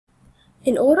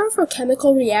In order for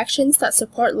chemical reactions that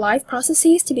support life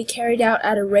processes to be carried out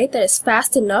at a rate that is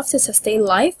fast enough to sustain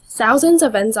life, thousands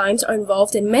of enzymes are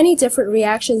involved in many different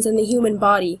reactions in the human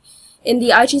body. In the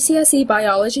IGCSE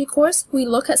biology course, we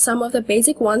look at some of the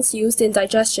basic ones used in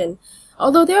digestion.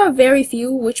 Although there are very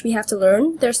few which we have to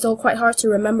learn, they're still quite hard to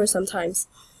remember sometimes.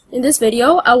 In this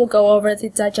video, I will go over the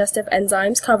digestive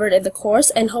enzymes covered in the course,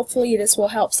 and hopefully this will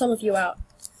help some of you out.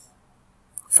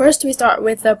 First, we start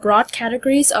with the broad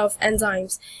categories of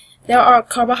enzymes. There are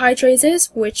carbohydrates,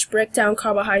 which break down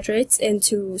carbohydrates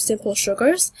into simple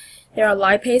sugars. There are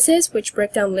lipases, which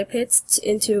break down lipids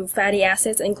into fatty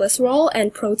acids and glycerol,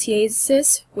 and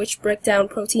proteases, which break down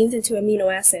proteins into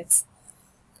amino acids.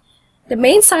 The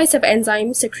main sites of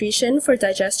enzyme secretion for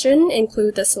digestion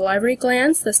include the salivary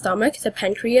glands, the stomach, the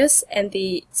pancreas, and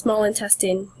the small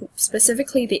intestine,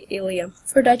 specifically the ileum.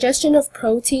 For digestion of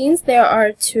proteins, there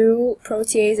are two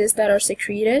proteases that are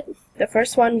secreted. The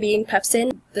first one being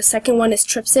pepsin. The second one is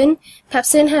trypsin.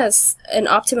 Pepsin has an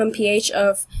optimum pH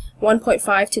of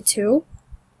 1.5 to 2.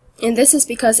 And this is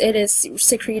because it is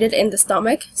secreted in the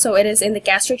stomach, so it is in the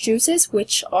gastric juices,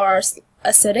 which are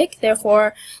acidic.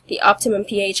 Therefore, the optimum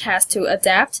pH has to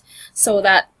adapt so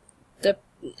that the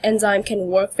enzyme can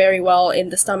work very well in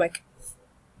the stomach.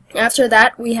 After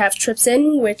that, we have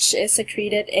trypsin, which is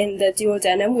secreted in the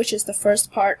duodenum, which is the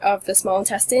first part of the small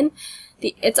intestine.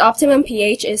 Its optimum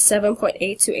pH is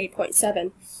 7.8 to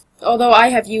 8.7. Although I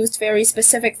have used very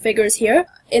specific figures here,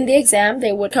 in the exam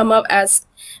they would come up as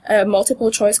a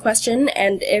multiple choice question,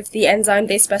 and if the enzyme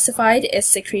they specified is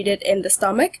secreted in the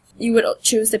stomach, you would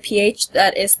choose the pH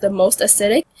that is the most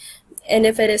acidic, and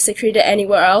if it is secreted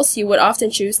anywhere else, you would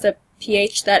often choose the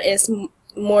pH that is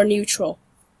more neutral.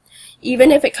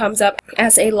 Even if it comes up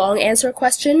as a long answer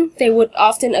question, they would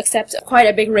often accept quite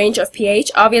a big range of pH.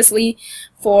 Obviously,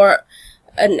 for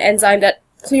an enzyme that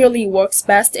clearly works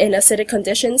best in acidic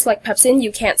conditions like pepsin,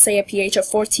 you can't say a pH of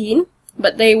 14,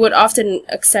 but they would often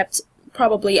accept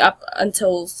probably up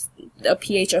until a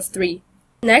pH of 3.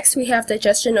 Next, we have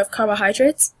digestion of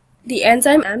carbohydrates. The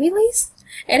enzyme amylase,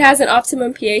 it has an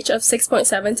optimum pH of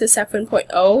 6.7 to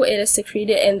 7.0. It is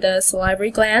secreted in the salivary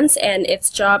glands, and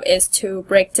its job is to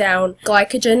break down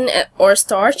glycogen or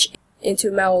starch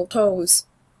into maltose.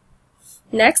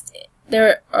 Next,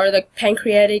 there are the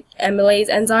pancreatic amylase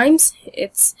enzymes.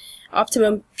 Its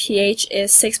optimum pH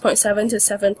is 6.7 to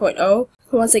 7.0.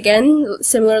 Once again,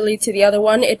 similarly to the other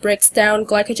one, it breaks down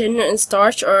glycogen and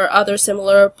starch or other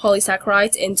similar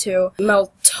polysaccharides into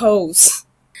maltose.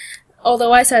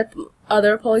 Although I said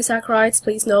other polysaccharides,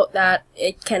 please note that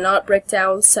it cannot break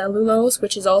down cellulose,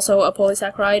 which is also a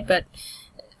polysaccharide,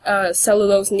 but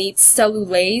cellulose needs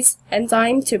cellulase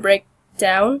enzyme to break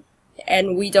down,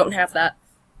 and we don't have that.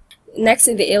 Next,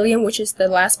 in the ileum, which is the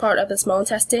last part of the small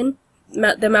intestine,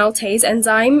 the maltase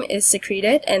enzyme is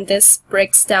secreted, and this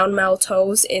breaks down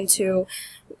maltose into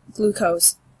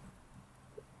glucose.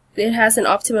 It has an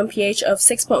optimum pH of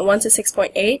 6.1 to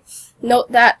 6.8.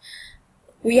 Note that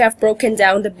we have broken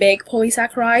down the big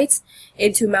polysaccharides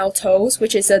into maltose,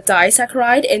 which is a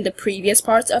disaccharide in the previous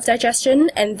parts of digestion,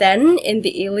 and then in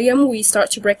the ileum we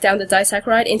start to break down the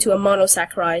disaccharide into a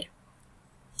monosaccharide.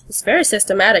 It's very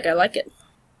systematic, I like it.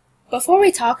 Before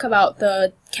we talk about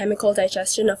the chemical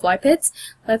digestion of lipids,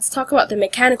 let's talk about the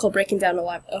mechanical breaking down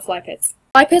of lipids.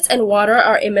 Lipids and water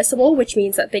are immiscible, which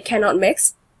means that they cannot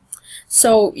mix.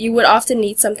 So you would often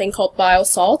need something called bile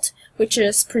salt, which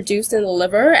is produced in the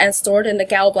liver and stored in the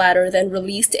gallbladder, then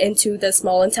released into the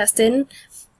small intestine,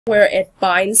 where it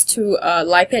binds to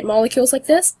lipid molecules like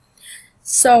this.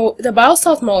 So the bile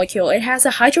salt molecule, it has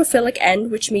a hydrophilic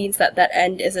end, which means that that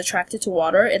end is attracted to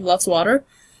water, it loves water,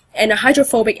 and a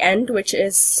hydrophobic end, which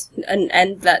is an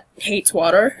end that hates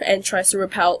water and tries to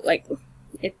repel, like,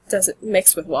 it doesn't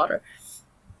mix with water.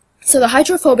 So the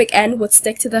hydrophobic end would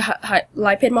stick to the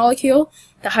lipid molecule.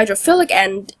 The hydrophilic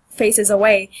end faces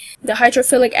away. The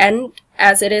hydrophilic end,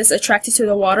 as it is attracted to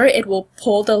the water, it will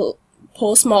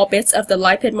pull small bits of the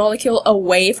lipid molecule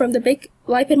away from the big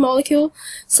lipid molecule,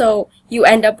 so you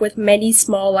end up with many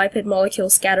small lipid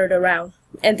molecules scattered around.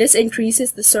 And this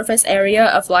increases the surface area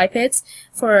of lipids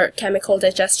for chemical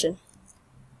digestion.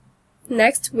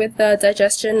 Next, with the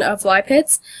digestion of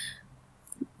lipids,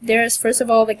 there is first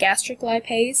of all the gastric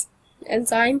lipase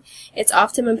enzyme. Its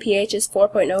optimum pH is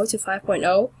 4.0 to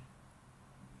 5.0.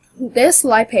 This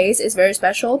lipase is very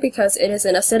special because it is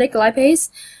an acidic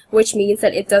lipase, which means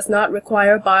that it does not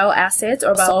require bile acids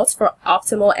or bile salts for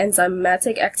optimal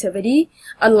enzymatic activity,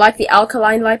 unlike the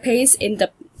alkaline lipase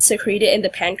secreted in the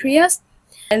pancreas.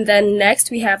 And then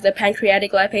next we have the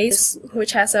pancreatic lipase,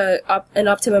 which has an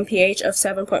optimum pH of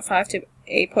 7.5 to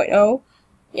 8.0.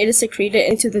 It is secreted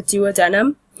into the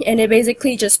duodenum. And it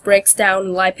basically just breaks down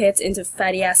lipids into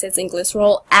fatty acids and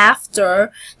glycerol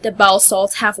after the bile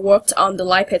salts have worked on the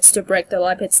lipids to break the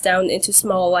lipids down into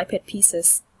small lipid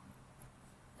pieces.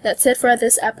 That's it for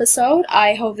this episode.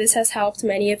 I hope this has helped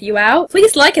many of you out.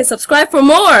 Please like and subscribe for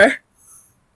more!